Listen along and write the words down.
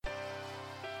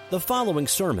The following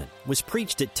sermon was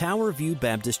preached at Tower View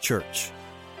Baptist Church.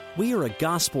 We are a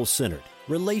gospel-centered,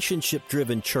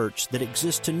 relationship-driven church that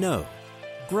exists to know,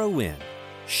 grow in,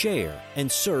 share, and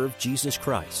serve Jesus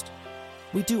Christ.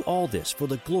 We do all this for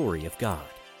the glory of God.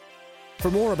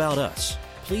 For more about us,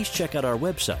 please check out our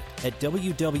website at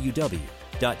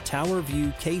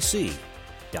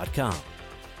www.towerviewkc.com.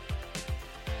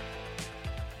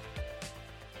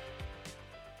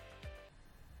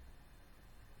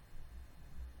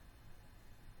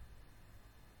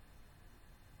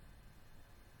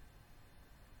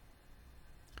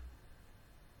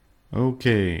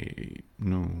 Okay,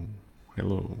 no,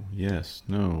 hello, yes,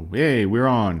 no, hey, we're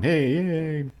on,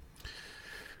 hey.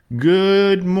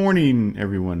 Good morning,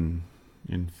 everyone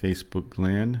in Facebook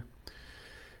land.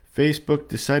 Facebook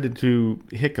decided to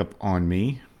hiccup on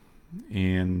me,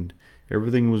 and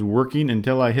everything was working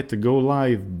until I hit the go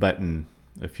live button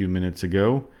a few minutes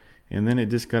ago, and then it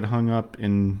just got hung up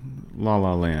in La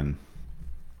La Land.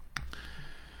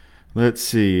 Let's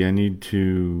see, I need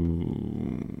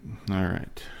to,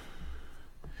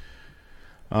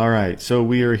 All right, so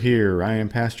we are here. I am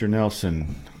Pastor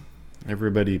Nelson.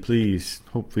 Everybody, please,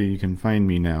 hopefully you can find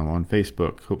me now on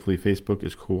Facebook. Hopefully Facebook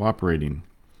is cooperating.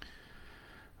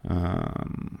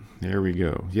 There we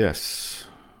go. Yes.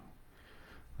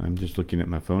 I'm just looking at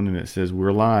my phone and it says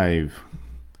we're live.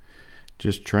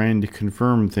 Just trying to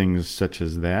confirm things such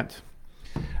as that.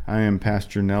 I am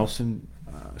Pastor Nelson,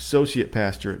 Associate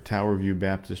Pastor at Tower View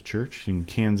Baptist Church in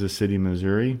Kansas City,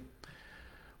 Missouri.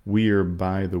 We are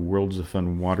by the Worlds of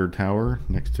Fun water tower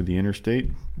next to the interstate.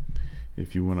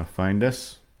 If you want to find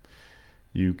us,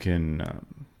 you can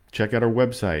check out our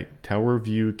website,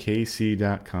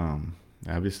 towerviewkc.com.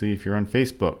 Obviously, if you're on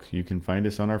Facebook, you can find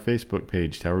us on our Facebook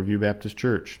page, Tower View Baptist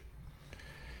Church,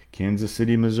 Kansas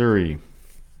City, Missouri.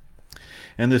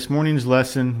 And this morning's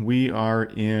lesson, we are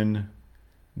in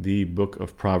the book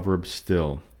of Proverbs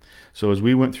still. So as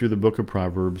we went through the book of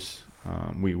Proverbs,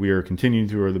 we are continuing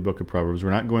through the book of Proverbs.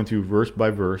 We're not going through verse by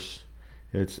verse.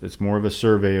 It's more of a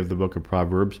survey of the book of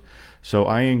Proverbs. So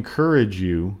I encourage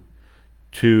you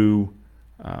to,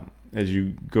 as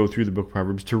you go through the book of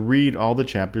Proverbs, to read all the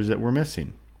chapters that we're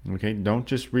missing. Okay, don't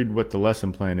just read what the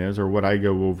lesson plan is or what I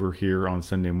go over here on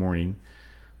Sunday morning,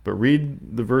 but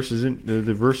read the verses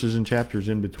and chapters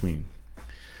in between.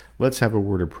 Let's have a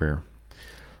word of prayer.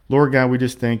 Lord God, we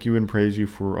just thank you and praise you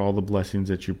for all the blessings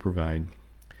that you provide.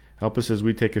 Help us as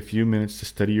we take a few minutes to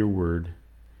study your word,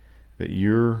 that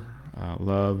your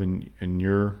love and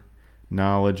your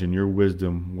knowledge and your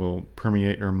wisdom will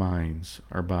permeate our minds,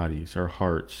 our bodies, our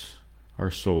hearts,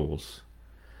 our souls,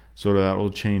 so that it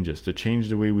will change us, to change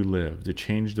the way we live, to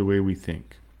change the way we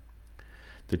think,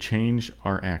 to change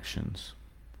our actions,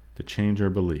 to change our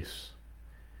beliefs.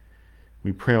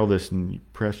 We pray all this in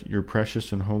your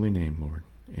precious and holy name, Lord.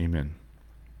 Amen.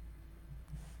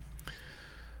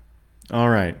 All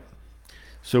right.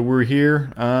 So we're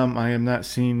here. I am not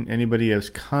seeing anybody has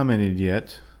commented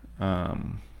yet.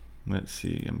 Let's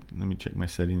see. Let me check my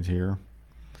settings here.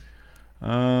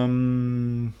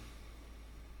 Okay.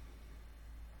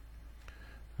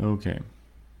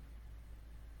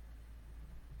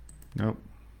 Nope.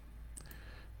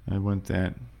 I want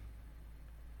that.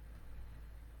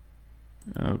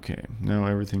 Okay. No,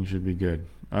 everything should be good.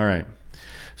 All right.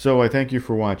 So I thank you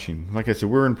for watching. Like I said,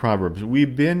 we're in Proverbs.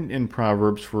 We've been in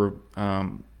Proverbs for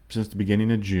since the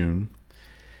beginning of June.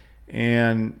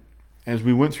 And as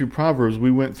we went through Proverbs, we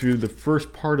went through the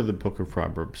first part of the book of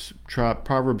Proverbs,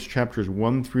 Proverbs chapters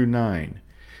 1 through 9.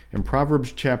 In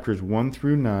Proverbs chapters 1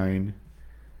 through 9,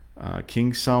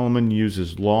 King Solomon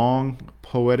uses long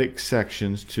poetic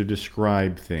sections to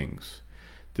describe things,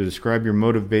 to describe your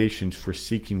motivations for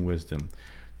seeking wisdom,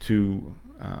 to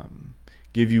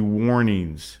give you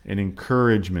warnings and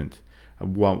encouragement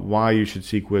about why you should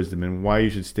seek wisdom and why you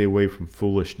should stay away from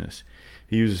foolishness.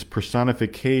 He uses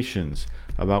personifications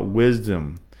about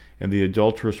wisdom and the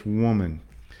adulterous woman,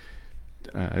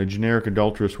 a generic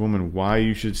adulterous woman, why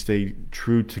you should stay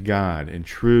true to God and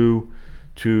true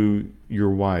to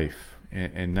your wife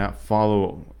and not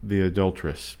follow the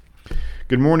adulteress.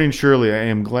 Good morning, Shirley. I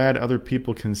am glad other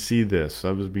people can see this.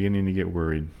 I was beginning to get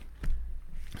worried.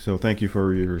 So thank you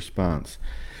for your response.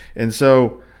 And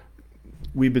so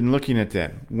we've been looking at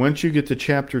that. Once you get to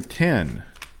chapter 10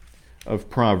 of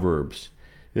Proverbs,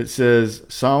 it says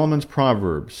Solomon's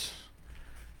Proverbs,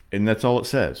 and that's all it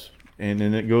says. And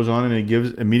then it goes on and it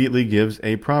immediately gives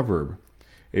a proverb.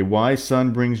 A wise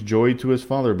son brings joy to his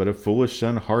father, but a foolish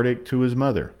son heartache to his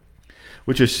mother.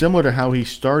 Which is similar to how he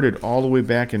started all the way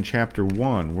back in chapter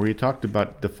 1, where he talked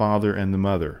about the father and the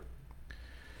mother.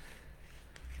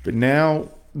 But now,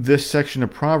 this section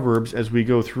of Proverbs, as we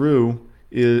go through,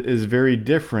 is very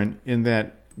different in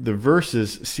that the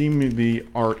verses seemingly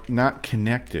are not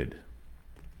connected.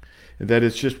 That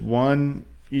it's just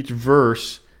each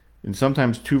verse, and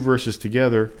sometimes two verses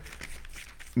together,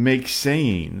 make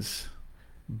sayings,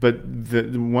 but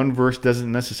the one verse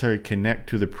doesn't necessarily connect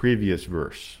to the previous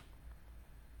verse.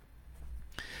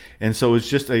 And so it's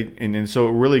just and so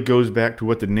it really goes back to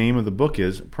what the name of the book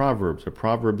is, Proverbs. A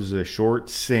proverb is a short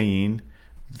saying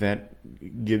that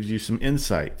gives you some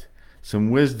insight,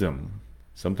 some wisdom.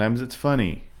 Sometimes it's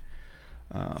funny.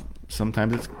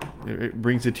 Sometimes it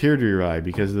brings a tear to your eye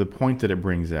because of the point that it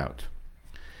brings out.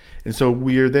 And so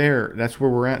we are there. That's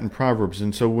where we're at in Proverbs.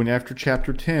 And so when after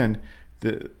chapter 10,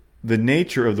 the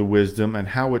nature of the wisdom and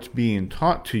how it's being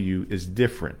taught to you is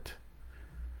different.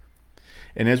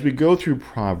 And as we go through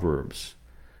Proverbs,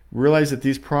 realize that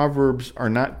these Proverbs are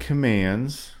not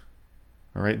commands.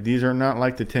 All right, these are not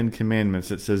like the 10 Commandments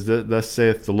that says, "Thus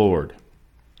saith the Lord."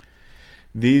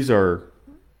 These are,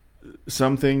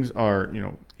 some things are,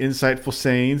 insightful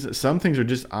sayings. Some things are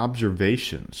just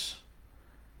observations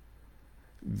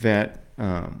that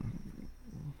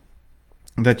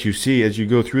you see as you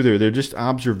go through there. They're just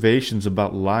observations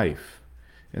about life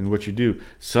and what you do.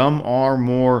 Some are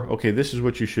more, okay, this is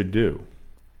what you should do.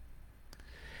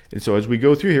 And so as we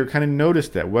go through here, kind of notice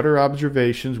that. What are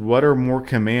observations? What are more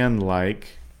command-like?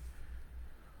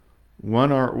 What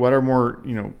are more,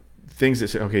 things that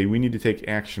say, okay, we need to take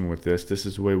action with this. This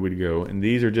is the way we go. And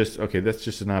these are just, okay, that's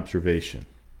just an observation.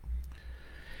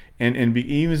 And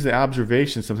even as the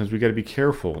observations, sometimes we got to be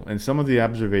careful. And some of the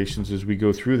observations as we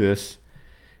go through this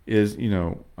is, we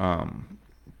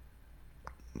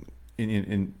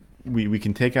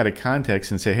can take out of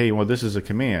context and say, hey, well, this is a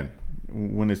command,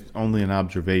 when it's only an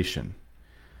observation.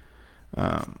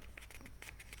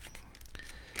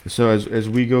 So as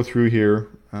we go through here,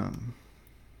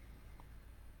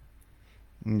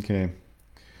 okay.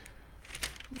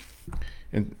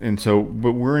 And so,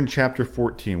 but we're in chapter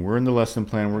 14. We're in the lesson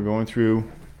plan. We're going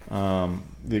through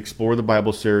the Explore the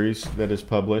Bible series that is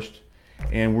published.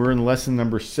 And we're in lesson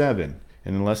number 7.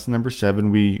 And in lesson number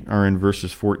 7, we are in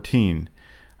verses 14.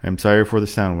 I'm sorry for the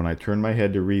sound. When I turn my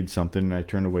head to read something, I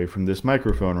turn away from this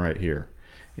microphone right here.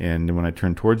 And when I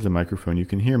turn towards the microphone, you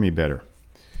can hear me better.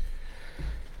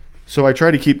 So I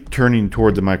try to keep turning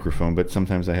toward the microphone, but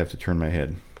sometimes I have to turn my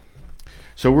head.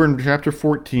 So we're in chapter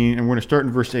 14, and we're going to start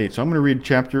in verse 8. So I'm going to read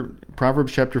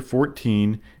Proverbs chapter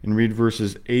 14 and read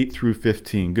verses 8 through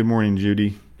 15. Good morning,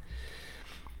 Judy.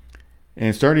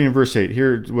 And starting in verse 8,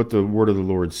 here's what the word of the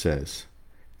Lord says.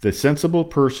 The sensible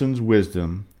person's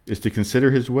wisdom is to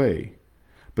consider his way,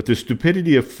 but the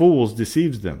stupidity of fools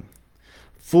deceives them.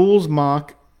 Fools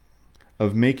mock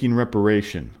of making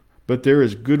reparation, but there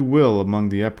is goodwill among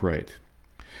the upright.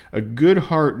 A good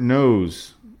heart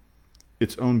knows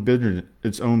its own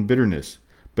bitterness,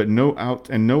 but no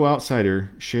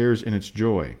outsider shares in its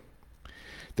joy.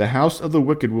 The house of the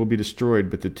wicked will be destroyed,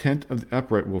 but the tent of the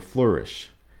upright will flourish.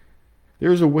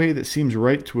 There is a way that seems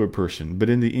right to a person, but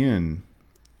in the end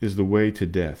is the way to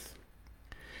death.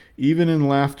 Even in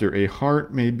laughter, a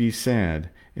heart may be sad,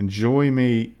 and joy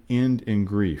may end in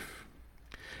grief.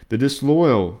 The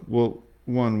disloyal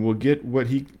one will get what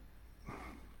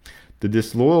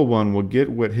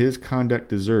his conduct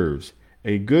deserves.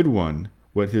 A good one,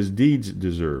 what his deeds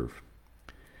deserve.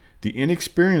 The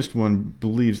inexperienced one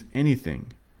believes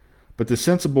anything, but the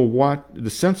sensible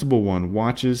one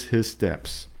watches his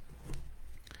steps.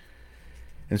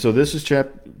 And so this is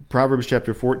Proverbs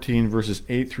chapter 14, verses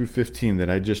 8 through 15 that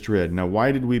I just read. Now,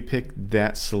 why did we pick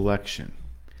that selection?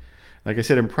 Like I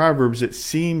said, in Proverbs, it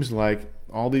seems like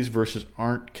all these verses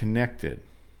aren't connected.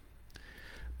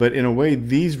 But in a way,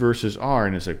 these verses are.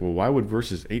 And it's like, well, why would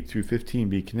verses 8 through 15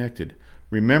 be connected?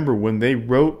 Remember, when they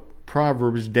wrote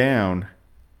Proverbs down,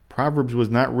 Proverbs was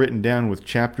not written down with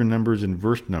chapter numbers and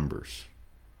verse numbers.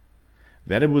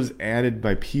 That it was added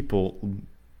by people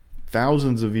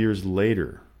thousands of years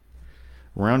later,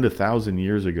 around 1,000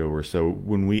 years ago or so,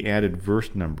 when we added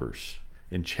verse numbers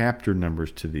and chapter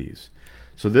numbers to these.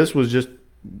 So this was just,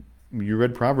 you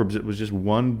read Proverbs, it was just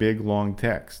one big long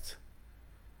text.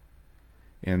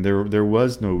 And there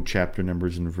was no chapter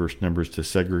numbers and verse numbers to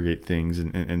segregate things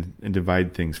and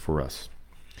divide things for us.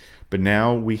 But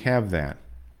now we have that.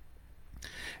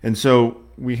 And so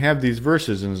we have these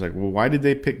verses, and it's like, well, why did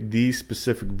they pick these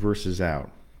specific verses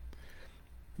out?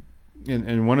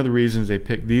 And one of the reasons they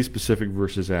picked these specific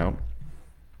verses out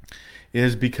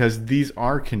is because these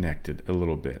are connected a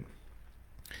little bit.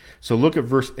 So look at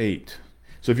verse 8.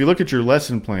 So if you look at your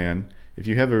lesson plan, if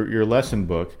you have your lesson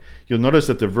book, you'll notice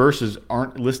that the verses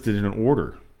aren't listed in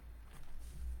order.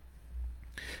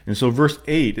 And so verse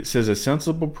 8, it says, a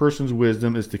sensible person's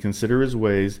wisdom is to consider his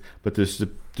ways, but the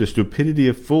stupidity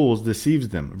of fools deceives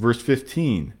them. Verse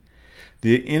 15,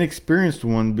 the inexperienced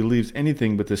one believes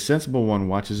anything, but the sensible one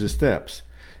watches his steps.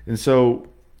 And so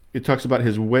it talks about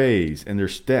his ways and their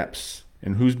steps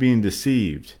and who's being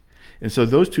deceived. And so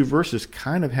those two verses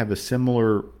kind of have a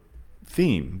similar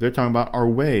theme. They're talking about our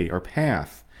way, our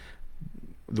path,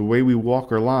 the way we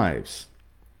walk our lives.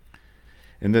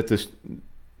 And that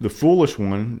the foolish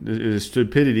one is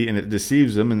stupidity and it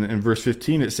deceives them. And in verse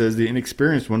 15 it says the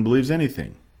inexperienced one believes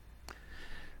anything.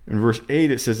 In verse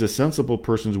 8 it says the sensible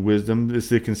person's wisdom is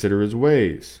to consider his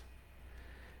ways.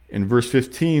 In verse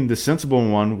 15 the sensible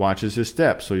one watches his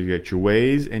steps. So you got your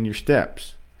ways and your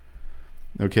steps.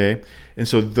 Okay? And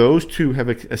so those two have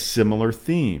a similar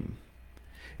theme.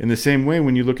 In the same way,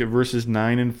 when you look at verses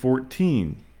 9 and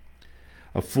 14,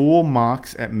 a fool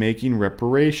mocks at making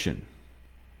reparation.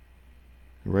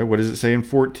 Right? What does it say in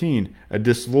 14? A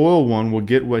disloyal one will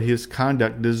get what his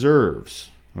conduct deserves.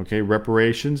 Okay,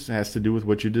 reparations has to do with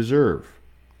what you deserve.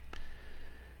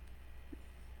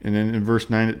 And then in verse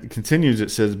 9 it continues,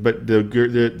 it says, but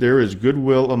there is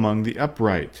goodwill among the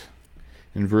upright.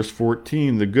 In verse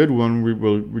 14, the good one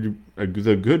will a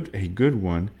good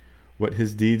one what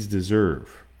his deeds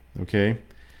deserve. Okay?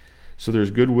 So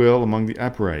there's goodwill among the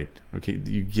upright. Okay,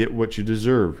 you get what you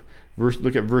deserve.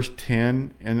 Look at verse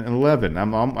 10 and 11.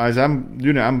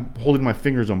 I'm holding my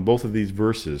fingers on both of these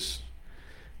verses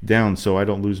down so I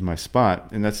don't lose my spot.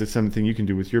 And that's something you can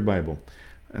do with your Bible.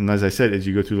 And as I said, as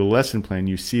you go through the lesson plan,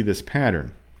 you see this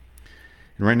pattern.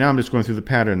 And right now I'm just going through the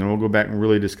pattern, then we'll go back and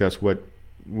really discuss what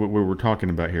we're talking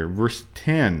about here. Verse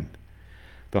 10,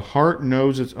 the heart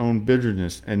knows its own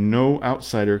bitterness, and no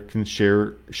outsider can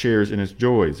shares in its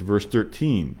joys. Verse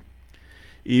 13,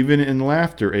 even in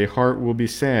laughter a heart will be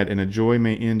sad, and a joy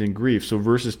may end in grief. So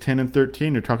verses 10 and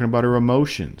 13 are talking about our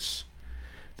emotions,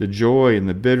 the joy and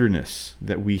the bitterness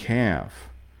that we have,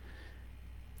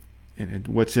 and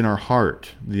what's in our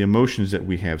heart, the emotions that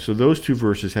we have. So those two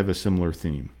verses have a similar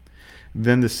theme.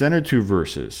 Then the center two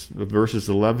verses, verses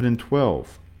 11 and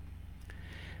 12.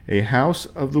 A house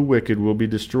of the wicked will be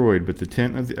destroyed, but the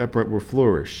tent of the upright will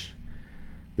flourish.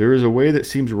 There is a way that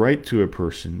seems right to a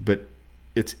person, but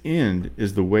its end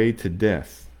is the way to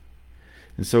death.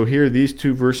 And so here these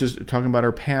two verses are talking about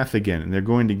our path again, and they're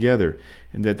going together,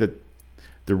 and that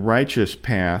the righteous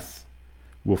path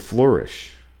will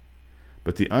flourish,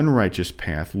 but the unrighteous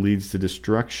path leads to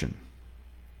destruction,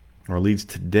 or leads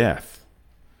to death.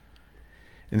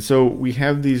 And so we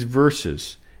have these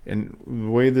verses, and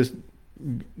the way this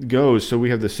goes, so we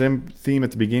have the same theme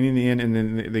at the beginning and the end, and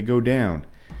then they go down.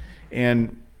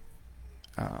 And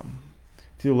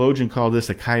theologian called this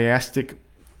a chiastic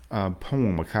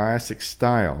poem, a chiastic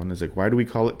style. And it's like, why do we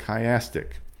call it chiastic?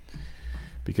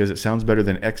 Because it sounds better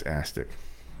than exastic.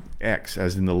 X,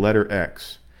 as in the letter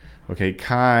X. Okay,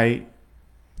 chi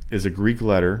is a Greek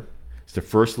letter. It's the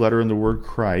first letter in the word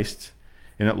Christ,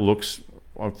 and it looks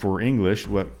for English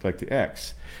like the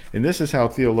X. And this is how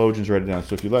theologians write it down.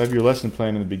 So if you have your lesson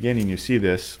plan in the beginning, you see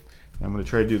this. I'm going to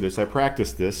try to do this. I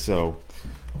practiced this. So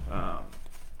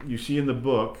you see in the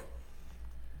book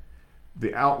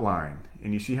the outline,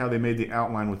 and you see how they made the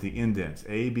outline with the indents: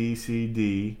 A, B, C,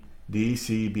 D, D,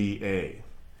 C, B, A.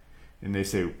 And they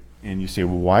say, and you say,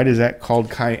 well, why is that called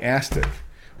chiastic?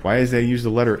 Why does they use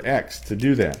the letter X to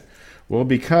do that? Well,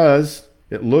 because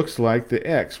it looks like the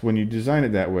X when you design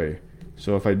it that way.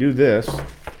 So if I do this,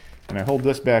 and I hold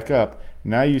this back up,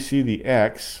 now you see the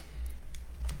X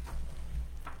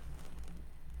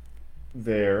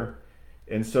there.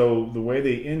 And so the way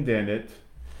they indent it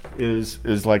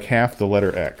is like half the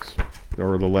letter X,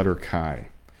 or the letter chi.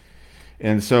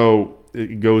 And so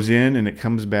it goes in and it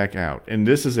comes back out. And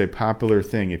this is a popular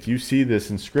thing. If you see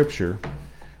this in Scripture,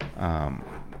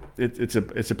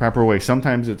 it's a proper way.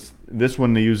 Sometimes this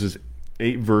one they uses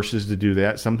 8 verses to do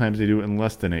that. Sometimes they do it in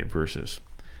less than 8 verses.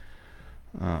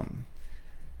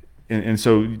 And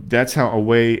so that's how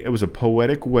it was a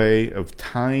poetic way of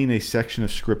tying a section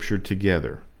of Scripture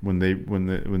together when they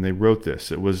wrote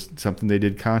this. It was something they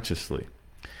did consciously.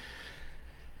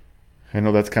 I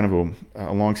know that's kind of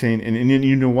a long saying. And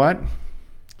you know what?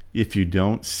 If you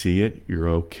don't see it, you're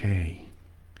okay.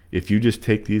 If you just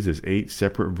take these as 8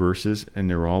 separate verses and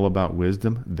they're all about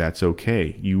wisdom, that's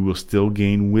okay. You will still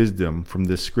gain wisdom from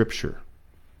this Scripture.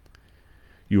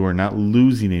 You are not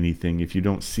losing anything if you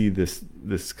don't see this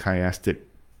chiastic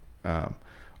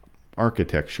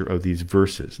architecture of these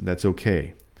verses. That's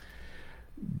okay.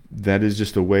 That is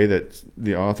just a way that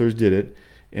the authors did it,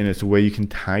 and it's a way you can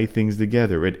tie things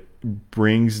together. It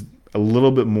brings a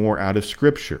little bit more out of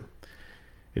Scripture.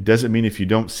 It doesn't mean if you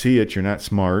don't see it, you're not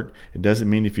smart. It doesn't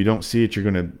mean if you don't see it, you're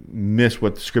going to miss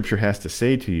what the Scripture has to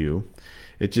say to you.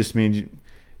 It just means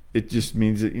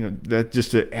that, that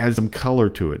just adds some color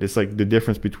to it. It's like the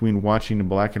difference between watching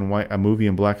a movie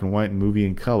in black and white and movie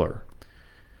in color.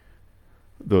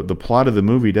 The plot of the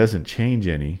movie doesn't change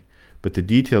any, but the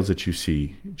details that you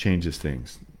see changes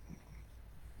things.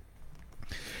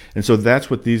 And so that's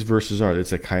what these verses are.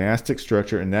 It's a chiastic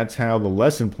structure, and that's how the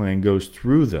lesson plan goes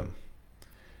through them.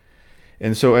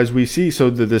 And so as we see,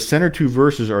 the center two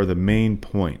verses are the main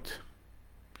point.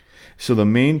 So the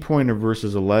main point of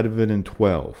verses 11 and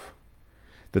 12,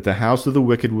 that the house of the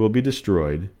wicked will be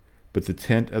destroyed, but the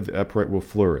tent of the upright will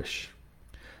flourish.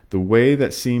 The way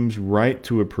that seems right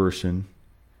to a person,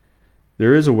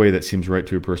 there is a way that seems right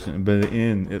to a person, but in the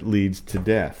end it leads to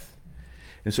death.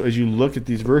 And so as you look at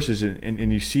these verses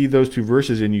and you see those two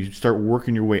verses and you start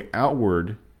working your way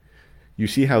outward, you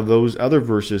see how those other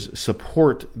verses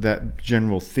support that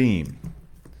general theme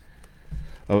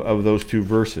of those two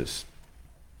verses.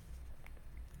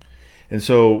 And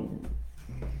so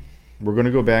we're going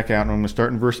to go back out, and I'm going to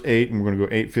start in verse 8, and we're going to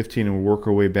go 8:15, and we'll work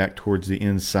our way back towards the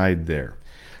inside there.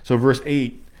 So verse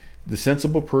 8, the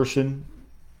sensible person's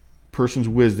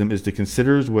wisdom is to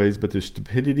consider his ways, but the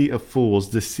stupidity of fools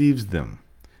deceives them.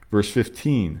 Verse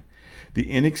 15,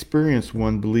 the inexperienced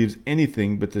one believes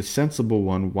anything, but the sensible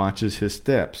one watches his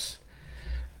steps.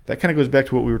 That kind of goes back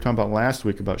to what we were talking about last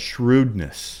week about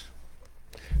shrewdness.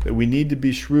 That we need to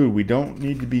be shrewd. We don't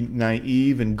need to be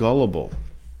naive and gullible.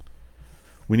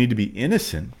 We need to be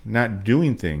innocent, not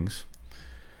doing things.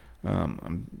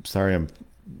 I'm sorry,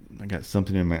 I got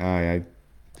something in my eye.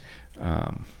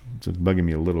 It's bugging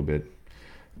me a little bit.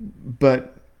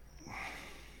 But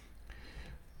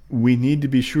we need to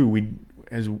be shrewd.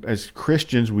 As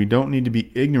Christians, we don't need to be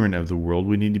ignorant of the world.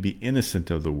 We need to be innocent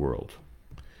of the world.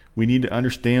 We need to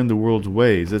understand the world's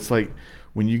ways. It's like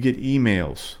when you get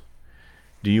emails.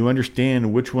 Do you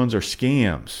understand which ones are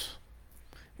scams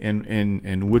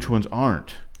and which ones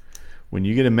aren't? When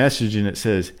you get a message and it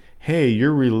says, hey,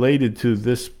 you're related to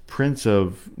this prince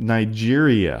of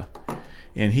Nigeria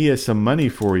and he has some money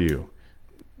for you,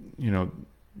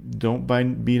 don't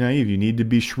be naive. You need to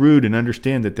be shrewd and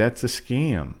understand that that's a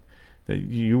scam. That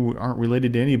you aren't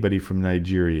related to anybody from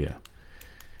Nigeria.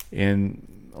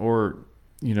 Or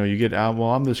you get out, well,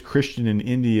 I'm this Christian in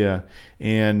India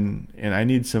and I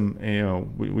need some,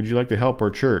 would you like to help our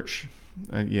church?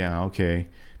 Yeah, okay.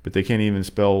 But they can't even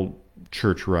spell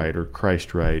church right or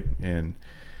Christ right. And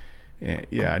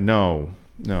yeah, no.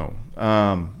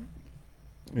 And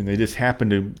they just happen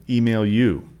to email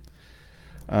you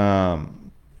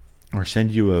or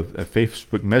send you a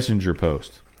Facebook Messenger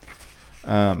post.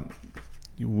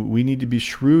 We need to be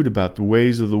shrewd about the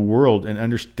ways of the world and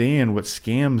understand what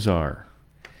scams are.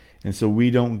 And so we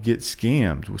don't get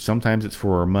scammed. Sometimes it's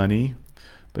for our money,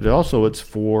 but also it's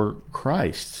for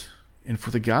Christ and for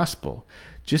the gospel.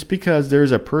 Just because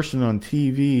there's a person on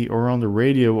TV or on the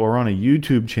radio or on a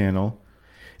YouTube channel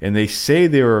and they say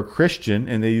they're a Christian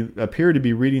and they appear to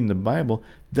be reading the Bible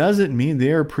doesn't mean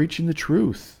they are preaching the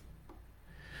truth.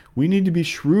 We need to be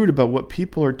shrewd about what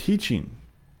people are teaching.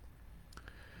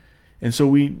 And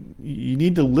so you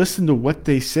need to listen to what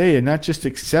they say and not just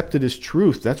accept it as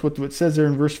truth. That's what it says there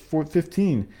in verse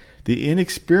 15. The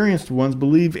inexperienced ones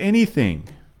believe anything.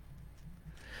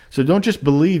 So don't just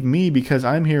believe me because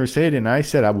I'm here to say it and I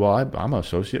said, well, I'm an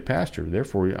associate pastor,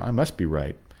 therefore I must be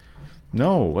right.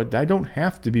 No, I don't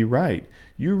have to be right.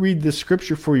 You read the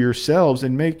scripture for yourselves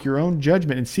and make your own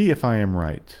judgment and see if I am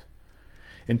right.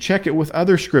 And check it with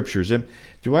other scriptures. And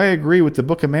do I agree with the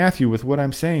book of Matthew with what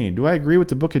I'm saying? Do I agree with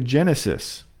the book of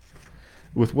Genesis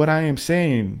with what I am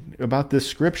saying about this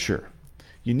scripture?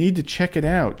 You need to check it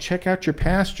out. Check out your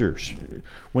pastor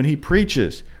when he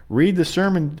preaches. Read the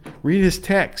sermon. Read his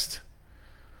text.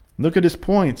 Look at his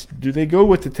points. Do they go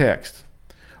with the text?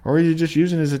 Or are you just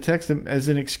using it as a text as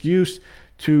an excuse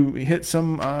to hit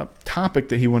some topic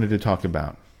that he wanted to talk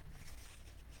about?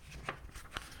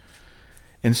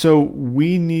 And so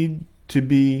we need to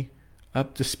be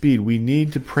up to speed. We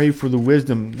need to pray for the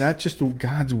wisdom, not just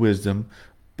God's wisdom,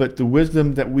 but the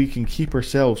wisdom that we can keep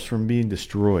ourselves from being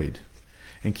destroyed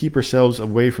and keep ourselves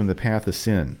away from the path of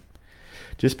sin.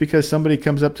 Just because somebody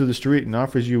comes up to the street and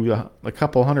offers you a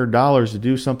couple $100 to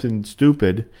do something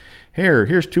stupid,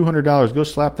 here's $200, go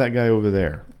slap that guy over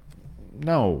there.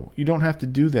 No, you don't have to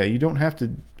do that. You don't have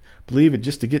to believe it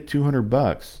just to get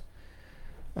 $200.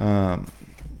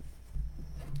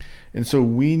 And so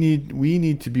we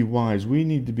need to be wise. We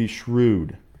need to be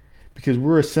shrewd because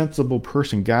we're a sensible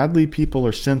person. Godly people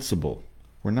are sensible.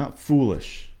 We're not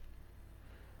foolish.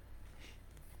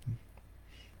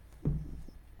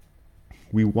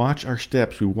 We watch our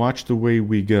steps. We watch the way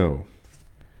we go.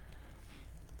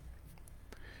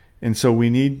 And so we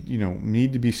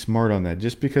need to be smart on that.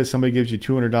 Just because somebody gives you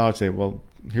 $200, say, well,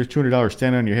 here's $200,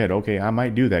 stand on your head. Okay, I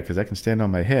might do that because I can stand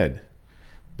on my head.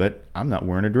 But I'm not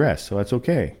wearing a dress, so that's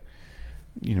okay.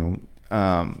 If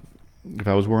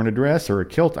I was wearing a dress or a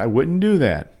kilt, I wouldn't do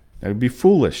that. That would be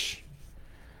foolish.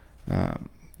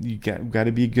 You got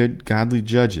to be good, godly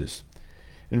judges.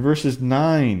 In verses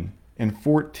 9 and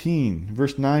 14,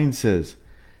 verse 9 says,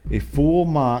 a fool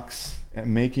mocks at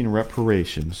making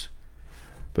reparations,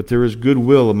 but there is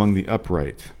goodwill among the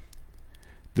upright.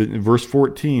 Verse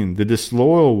 14, the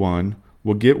disloyal one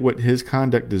will get what his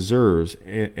conduct deserves,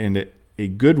 and a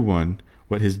good one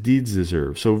what his deeds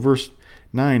deserve. So verse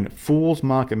 9, fools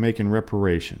mock at making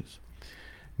reparations.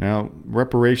 Now,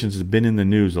 reparations has been in the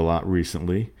news a lot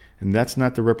recently, and that's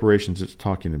not the reparations it's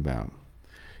talking about.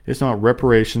 It's not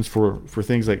reparations for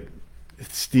things like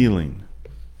stealing.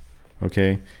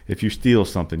 Okay? If you steal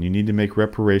something, you need to make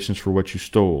reparations for what you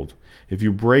stole. If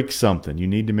you break something, you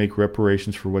need to make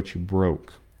reparations for what you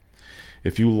broke.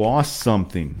 If you lost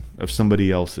something of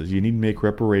somebody else's, you need to make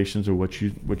reparations of what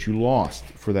you lost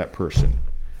for that person.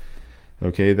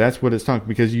 Okay, that's what it's talking.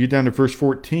 Because you get down to verse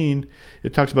 14,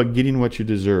 it talks about getting what you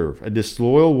deserve. A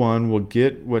disloyal one will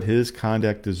get what his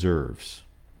conduct deserves.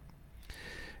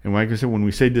 And like I said, when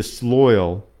we say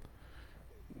disloyal,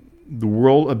 the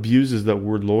world abuses that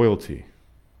word loyalty.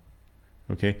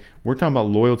 Okay, we're talking about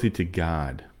loyalty to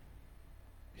God.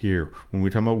 Here, when we're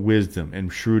talking about wisdom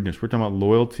and shrewdness, we're talking about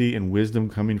loyalty and wisdom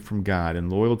coming from God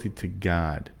and loyalty to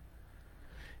God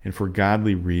and for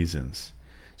godly reasons.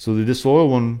 So the disloyal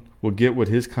one will get what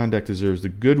his conduct deserves. The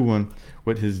good one,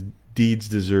 what his deeds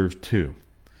deserve too.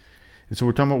 And so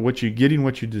we're talking about getting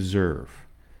what you deserve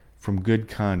from good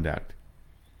conduct.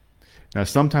 Now,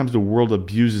 sometimes the world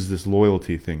abuses this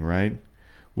loyalty thing, right?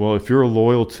 Well, if you're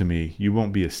loyal to me, you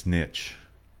won't be a snitch.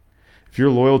 If you're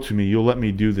loyal to me, you'll let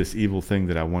me do this evil thing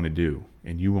that I want to do,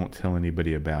 and you won't tell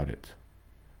anybody about it.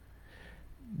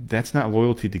 That's not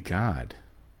loyalty to God.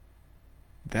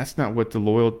 That's not what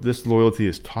this loyalty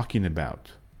is talking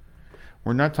about.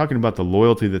 We're not talking about the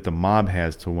loyalty that the mob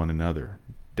has to one another.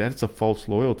 That's a false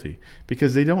loyalty,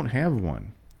 because they don't have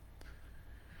one.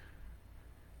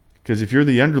 Because if you're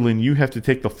the underling, you have to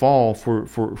take the fall for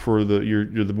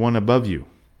you're the one above you.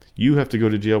 You have to go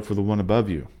to jail for the one above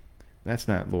you. That's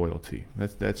not loyalty.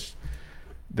 That's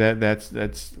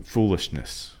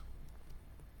foolishness.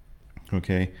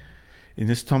 Okay? And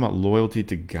this is talking about loyalty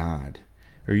to God.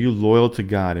 Are you loyal to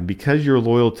God? And because you're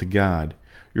loyal to God,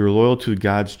 you're loyal to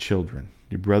God's children,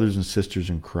 your brothers and sisters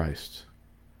in Christ.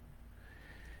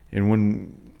 And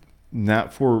when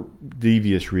not for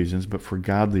devious reasons, but for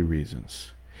godly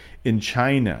reasons. In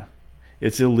China,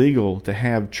 it's illegal to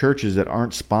have churches that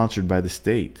aren't sponsored by the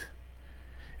state.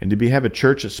 And to have a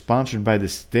church that's sponsored by the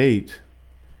state,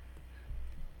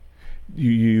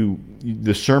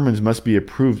 the sermons must be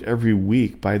approved every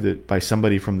week by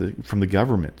somebody from the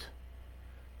government.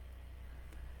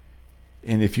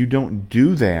 And if you don't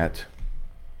do that,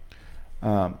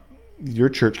 your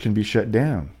church can be shut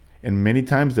down. And many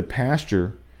times the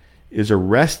pastor is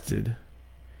arrested,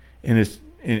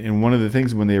 and one of the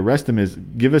things when they arrest him is,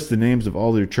 give us the names of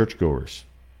all your churchgoers.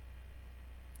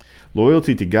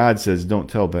 Loyalty to God says don't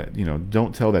tell that.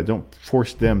 Don't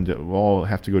force them to all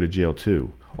have to go to jail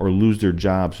too, or lose their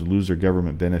jobs, or lose their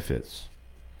government benefits.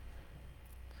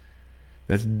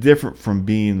 That's different from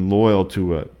being loyal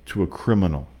to a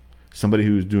criminal, somebody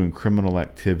who is doing criminal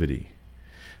activity.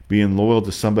 Being loyal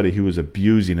to somebody who is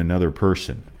abusing another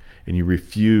person, and you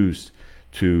refuse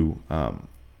to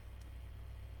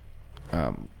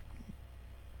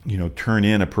turn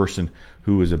in a person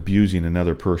who is abusing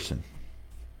another person.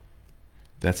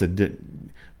 That's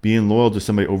being loyal to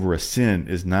somebody over a sin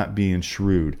is not being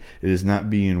shrewd. It is not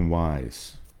being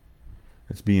wise.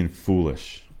 It's being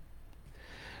foolish.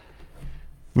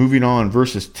 Moving on,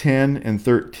 verses 10 and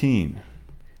 13.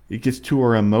 It gets to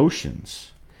our emotions.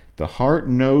 The heart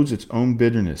knows its own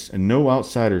bitterness, and no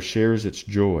outsider shares its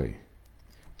joy.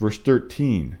 Verse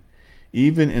 13.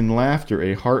 Even in laughter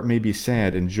a heart may be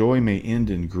sad, and joy may end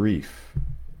in grief.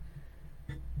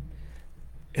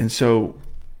 And so,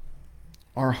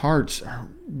 our hearts,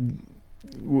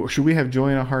 should we have joy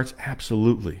in our hearts?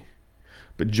 Absolutely.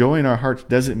 But joy in our hearts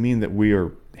doesn't mean that we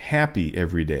are happy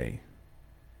every day.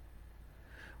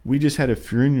 We just had a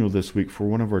funeral this week for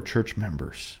one of our church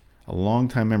members, a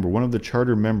longtime member, one of the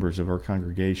charter members of our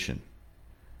congregation.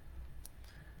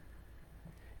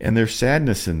 And there's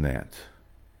sadness in that.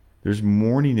 There's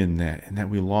mourning in that, and that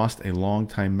we lost a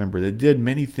longtime member that did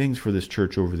many things for this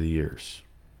church over the years.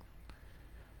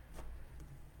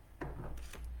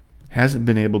 hasn't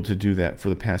been able to do that for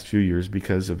the past few years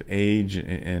because of age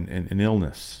and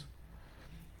illness.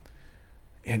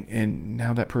 And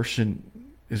now that person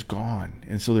is gone.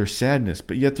 And so there's sadness,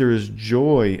 but yet there is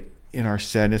joy in our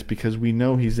sadness because we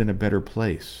know he's in a better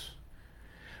place.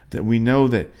 That we know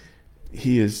that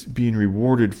he is being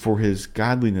rewarded for his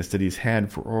godliness that he's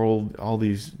had for all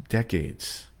these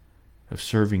decades of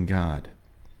serving God.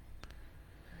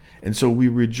 And so we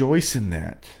rejoice in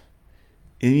that,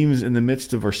 even in the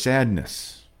midst of our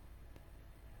sadness.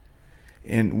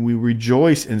 And we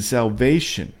rejoice in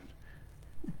salvation.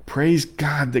 Praise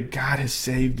God that God has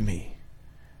saved me.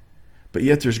 But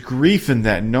yet there's grief in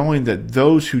that, knowing that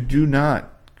those who do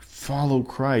not follow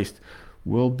Christ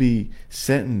will be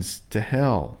sentenced to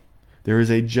hell. There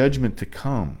is a judgment to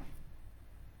come.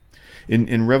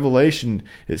 In Revelation,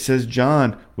 it says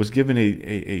John was given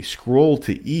a scroll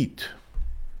to eat.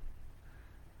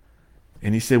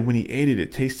 And he said when he ate it,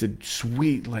 it tasted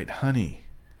sweet like honey.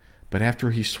 But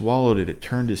after he swallowed it, it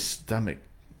turned his stomach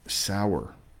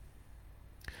sour.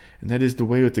 And that is the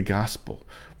way with the gospel.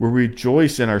 We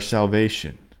rejoice in our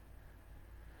salvation.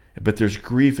 But there's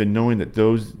grief in knowing that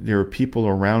there are people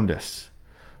around us,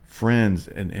 friends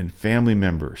and family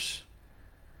members,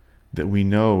 that we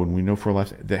know and we know for a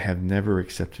life that have never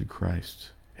accepted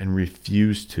Christ and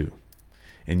refuse to.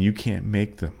 And you can't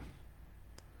make them.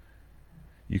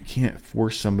 You can't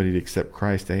force somebody to accept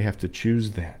Christ. They have to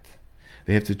choose that.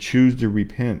 They have to choose to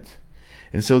repent.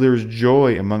 And so there is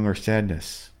joy among our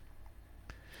sadness.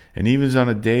 And even on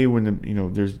a day when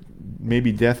there's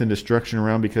maybe death and destruction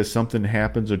around because something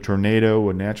happens, a tornado,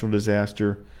 a natural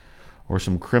disaster, or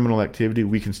some criminal activity,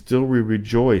 we can still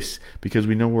rejoice because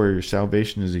we know where your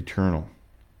salvation is eternal.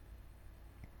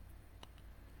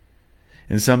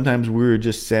 And sometimes we're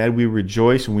just sad, we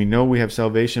rejoice, and we know we have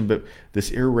salvation, but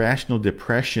this irrational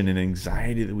depression and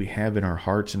anxiety that we have in our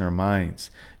hearts and our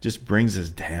minds just brings us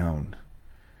down.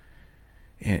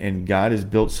 And God has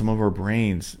built some of our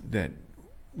brains that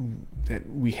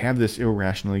we have this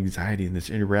irrational anxiety and this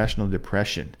irrational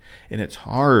depression. And it's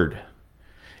hard.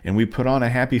 And we put on a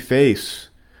happy face,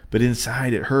 but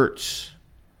inside it hurts.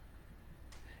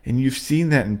 And you've seen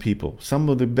that in people. Some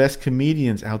of the best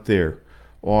comedians out there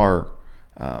are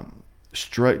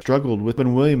struggled with.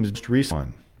 Ben Williams just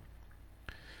recently,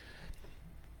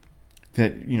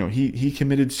 that he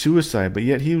committed suicide, but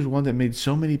yet he was one that made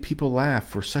so many people laugh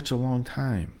for such a long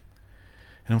time.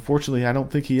 And unfortunately, I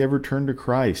don't think he ever turned to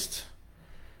Christ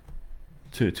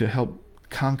to help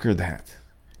conquer that.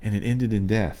 And it ended in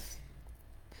death.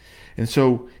 And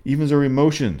so even our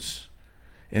emotions.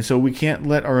 And so we can't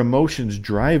let our emotions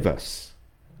drive us.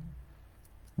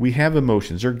 We have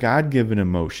emotions. They're God-given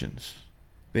emotions.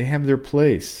 They have their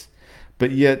place.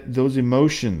 But yet those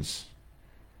emotions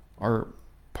are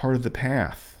part of the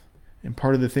path and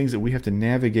part of the things that we have to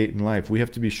navigate in life. We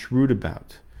have to be shrewd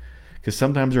about. Because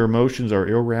sometimes our emotions are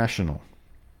irrational.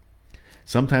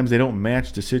 Sometimes they don't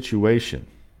match the situation.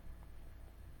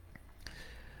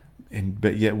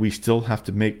 But yet we still have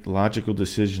to make logical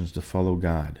decisions to follow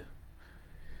God.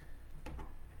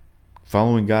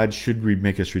 Following God should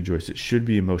make us rejoice. It should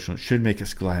be emotional. It should make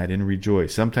us glad and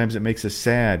rejoice. Sometimes it makes us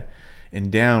sad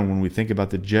and down when we think about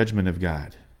the judgment of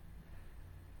God.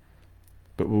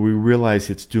 But when we realize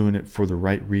it's doing it for the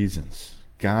right reasons.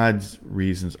 God's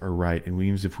reasons are right, and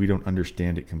even if we don't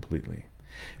understand it completely.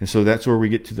 And so that's where we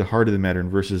get to the heart of the matter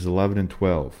in verses 11 and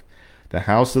 12. The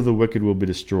house of the wicked will be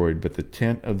destroyed, but the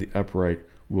tent of the upright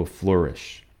will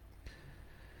flourish.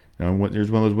 Now,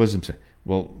 there's one of those wisdom saying,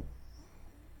 well,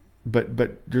 but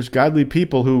there's godly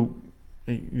people who,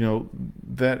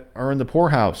 that are in the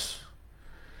poorhouse,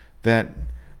 that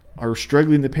are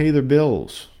struggling to pay their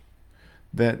bills,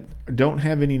 that don't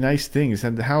have any nice things,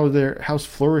 and how is their house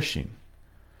flourishing?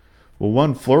 Well,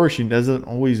 one, flourishing doesn't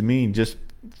always mean just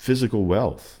physical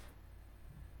wealth.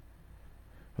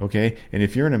 Okay? And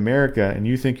if you're in America and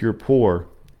you think you're poor,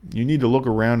 you need to look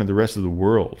around in the rest of the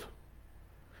world.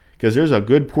 Because there's a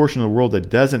good portion of the world that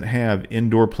doesn't have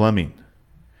indoor plumbing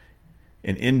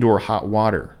and indoor hot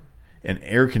water and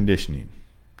air conditioning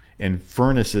and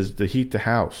furnaces to heat the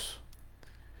house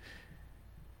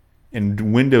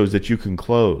and windows that you can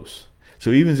close. So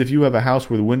even if you have a house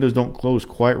where the windows don't close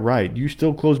quite right, you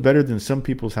still close better than some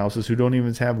people's houses who don't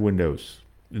even have windows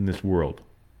in this world.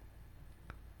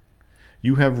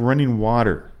 You have running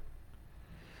water.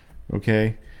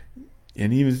 Okay?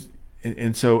 And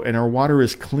our water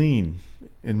is clean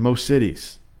in most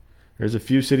cities. There's a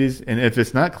few cities, and if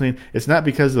it's not clean, it's not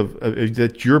because of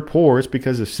that you're poor, it's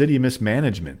because of city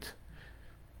mismanagement.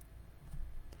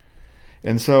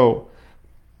 And so,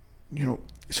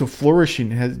 so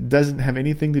flourishing doesn't have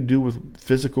anything to do with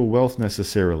physical wealth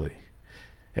necessarily.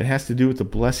 It has to do with the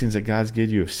blessings that God's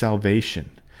given you of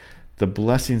salvation, the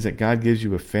blessings that God gives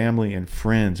you of family and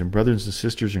friends and brothers and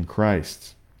sisters in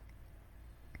Christ.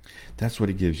 That's what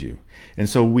He gives you. And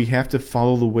so we have to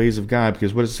follow the ways of God,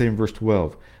 because what does it say in verse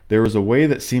 12? There is a way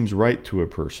that seems right to a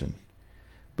person,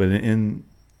 but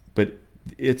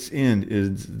its end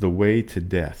is the way to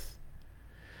death.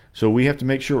 So we have to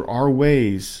make sure our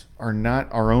ways are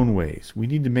not our own ways. We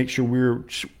need to make sure we're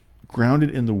grounded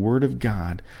in the Word of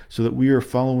God so that we are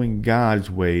following God's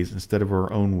ways instead of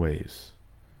our own ways.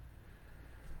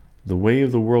 The way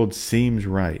of the world seems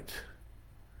right.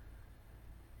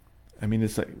 I mean,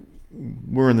 it's like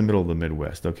we're in the middle of the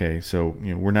Midwest, okay? So,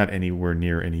 we're not anywhere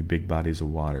near any big bodies of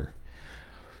water.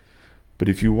 But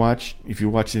if you watch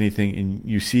anything and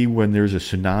you see when there's a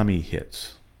tsunami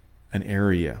hits an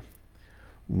area,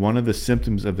 one of the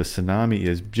symptoms of a tsunami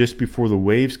is just before the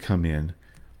waves come in,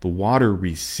 the water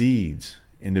recedes.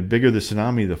 And the bigger the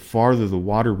tsunami, the farther the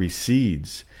water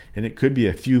recedes. And it could be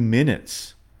a few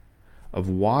minutes of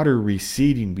water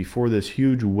receding before this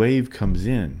huge wave comes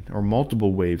in, or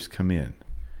multiple waves come in.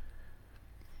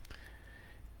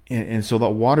 And so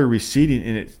that water receding,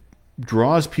 and it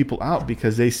draws people out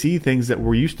because they see things that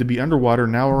were used to be underwater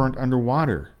now aren't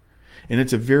underwater. And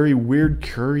it's a very weird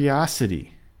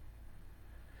curiosity.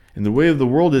 And the way of the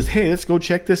world is, hey, let's go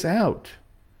check this out.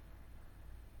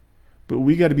 But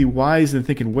we got to be wise in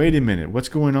thinking, wait a minute, what's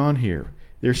going on here?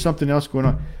 There's something else going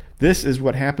on. This is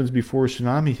what happens before a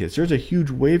tsunami hits. There's a huge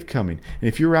wave coming. And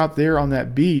if you're out there on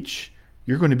that beach,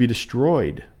 you're going to be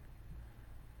destroyed.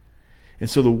 And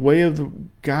so the way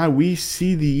of God, we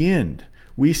see the end.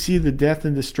 We see the death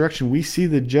and destruction. We see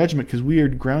the judgment because we are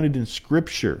grounded in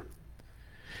Scripture.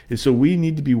 And so we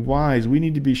need to be wise. We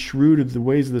need to be shrewd of the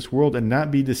ways of this world and not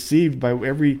be deceived by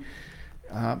every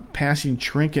passing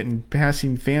trinket and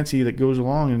passing fancy that goes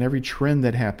along and every trend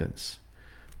that happens.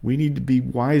 We need to be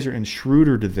wiser and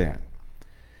shrewder to that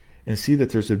and see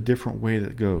that there's a different way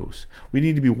that goes. We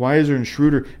need to be wiser and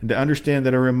shrewder and to understand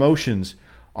that our emotions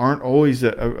aren't always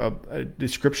a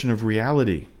description of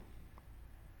reality.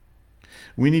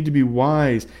 We need to be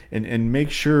wise and make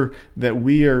sure that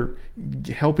we are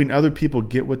helping other people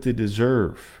get what they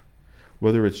deserve,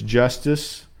 whether it's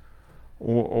justice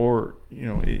or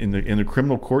in the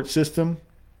criminal court system,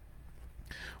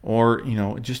 or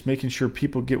just making sure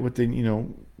people get what they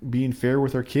being fair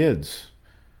with our kids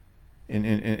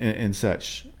and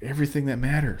such. Everything that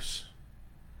matters.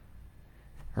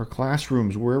 Our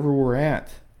classrooms, wherever we're at.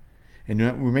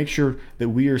 And we make sure that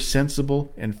we are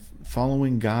sensible and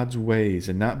following God's ways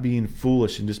and not being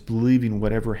foolish and just believing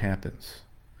whatever happens.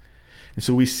 And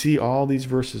so we see all these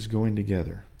verses going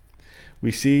together.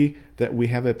 We see that we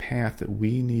have a path that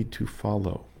we need to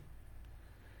follow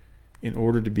in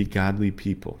order to be godly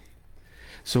people.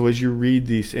 So as you read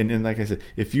these, and like I said,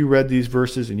 if you read these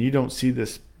verses and you don't see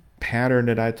this pattern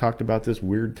that I talked about, this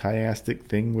weird chiastic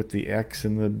thing with the X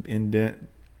and the indent,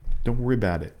 don't worry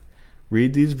about it.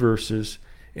 Read these verses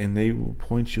and they will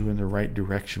point you in the right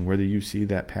direction, whether you see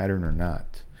that pattern or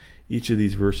not. Each of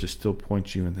these verses still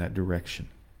points you in that direction.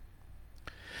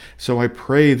 So I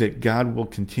pray that God will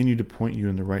continue to point you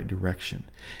in the right direction.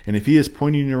 And if He is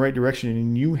pointing you in the right direction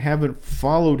and you haven't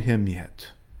followed Him yet,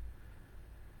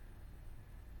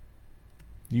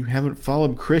 you haven't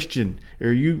followed Christian,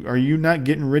 are you not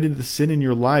getting rid of the sin in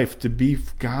your life to be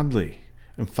godly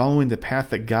and following the path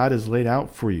that God has laid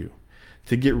out for you?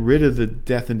 To get rid of the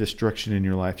death and destruction in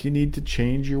your life, you need to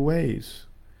change your ways.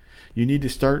 You need to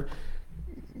start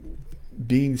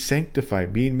being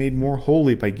sanctified, being made more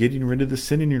holy by getting rid of the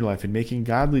sin in your life and making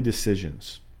godly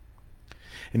decisions.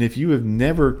 And if you have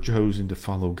never chosen to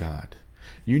follow God,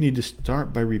 you need to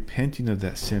start by repenting of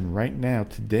that sin right now,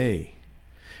 today,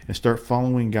 and start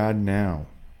following God now.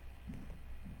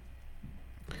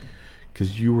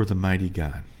 Because you are the mighty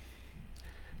God.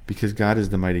 Because God is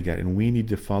the mighty God, and we need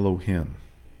to follow Him.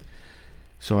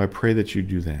 So I pray that you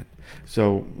do that.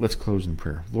 So let's close in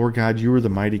prayer. Lord God, you are the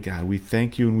mighty God. We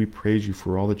thank you and we praise you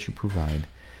for all that you provide.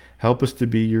 Help us to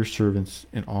be your servants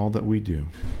in all that we do.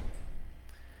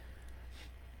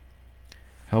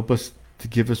 Help us to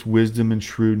give us wisdom and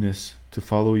shrewdness to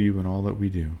follow you in all that we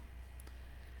do.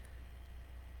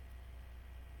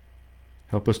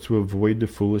 Help us to avoid the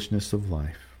foolishness of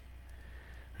life.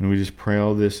 And we just pray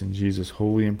all this in Jesus'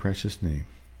 holy and precious name.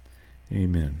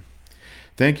 Amen.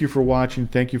 Thank you for watching.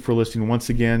 Thank you for listening. Once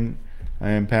again,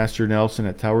 I am Pastor Nelson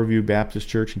at Tower View Baptist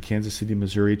Church in Kansas City,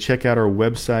 Missouri. Check out our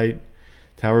website,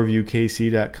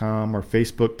 towerviewkc.com, our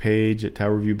Facebook page at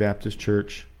Tower View Baptist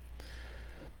Church.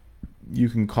 You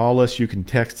can call us. You can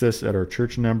text us at our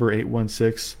church number,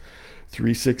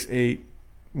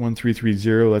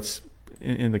 816-368-1330. That's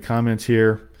in the comments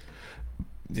here.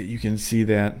 that you can see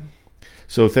that.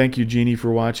 So thank you, Jeannie,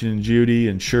 for watching, and Judy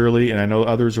and Shirley, and I know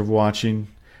others are watching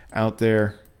out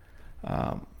there.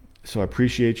 So I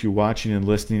appreciate you watching and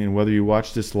listening, and whether you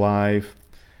watch this live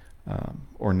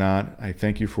or not, I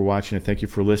thank you for watching. I thank you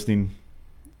for listening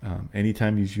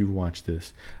anytime you watch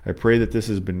this. I pray that this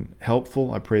has been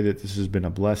helpful. I pray that this has been a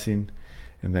blessing,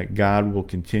 and that God will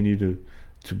continue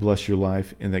to bless your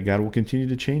life, and that God will continue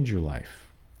to change your life,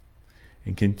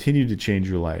 and continue to change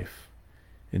your life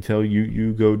until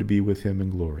you go to be with Him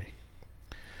in glory.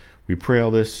 We pray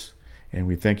all this, and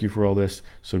we thank you for all this.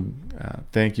 So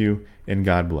thank you, and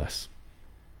God bless.